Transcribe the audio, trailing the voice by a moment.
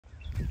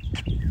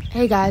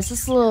Hey guys,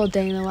 this is a little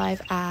day in the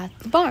life at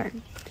the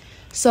barn.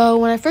 So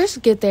when I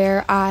first get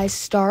there, I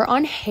start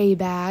on hay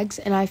bags,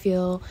 and I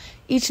feel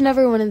each and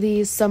every one of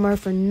these, some are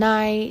for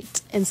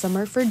night and some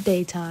are for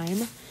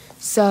daytime.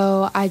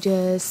 So I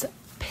just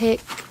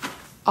pick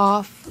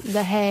off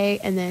the hay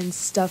and then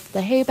stuff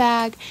the hay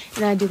bag,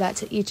 and I do that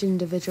to each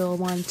individual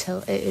one until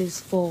it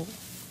is full.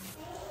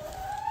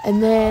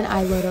 And then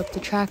I load up the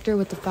tractor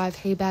with the 5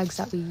 hay bags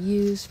that we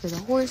use for the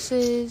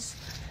horses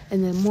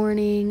in the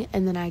morning,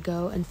 and then I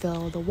go and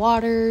fill the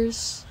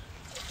waters.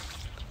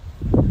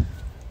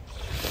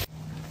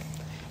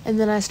 And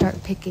then I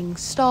start picking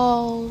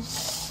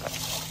stalls.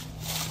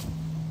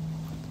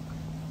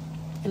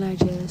 And I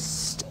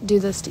just do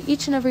this to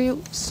each and every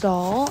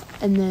stall,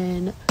 and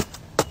then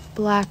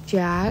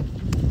Blackjack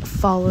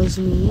follows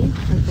me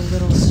like a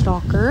little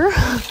stalker.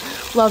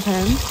 Love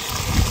him.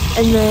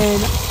 And then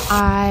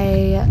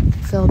I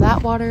fill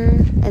that water,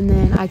 and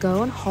then I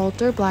go and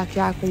halter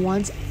Blackjack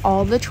once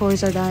all the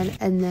chores are done,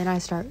 and then I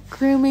start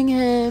grooming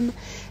him,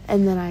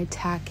 and then I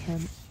tack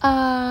him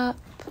up,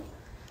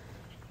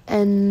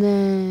 and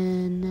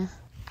then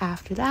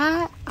after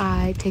that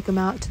I take him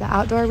out to the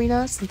outdoor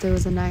arena since it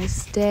was a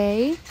nice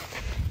day,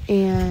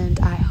 and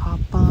I hop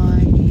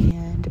on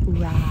and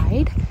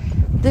ride.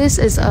 This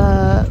is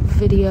a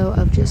video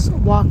of just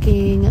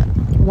walking,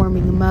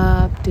 warming him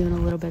up, doing a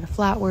little bit of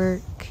flat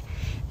work.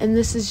 And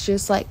this is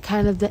just like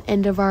kind of the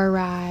end of our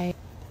ride.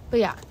 But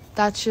yeah,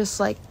 that's just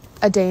like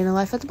a day in the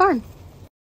life at the barn.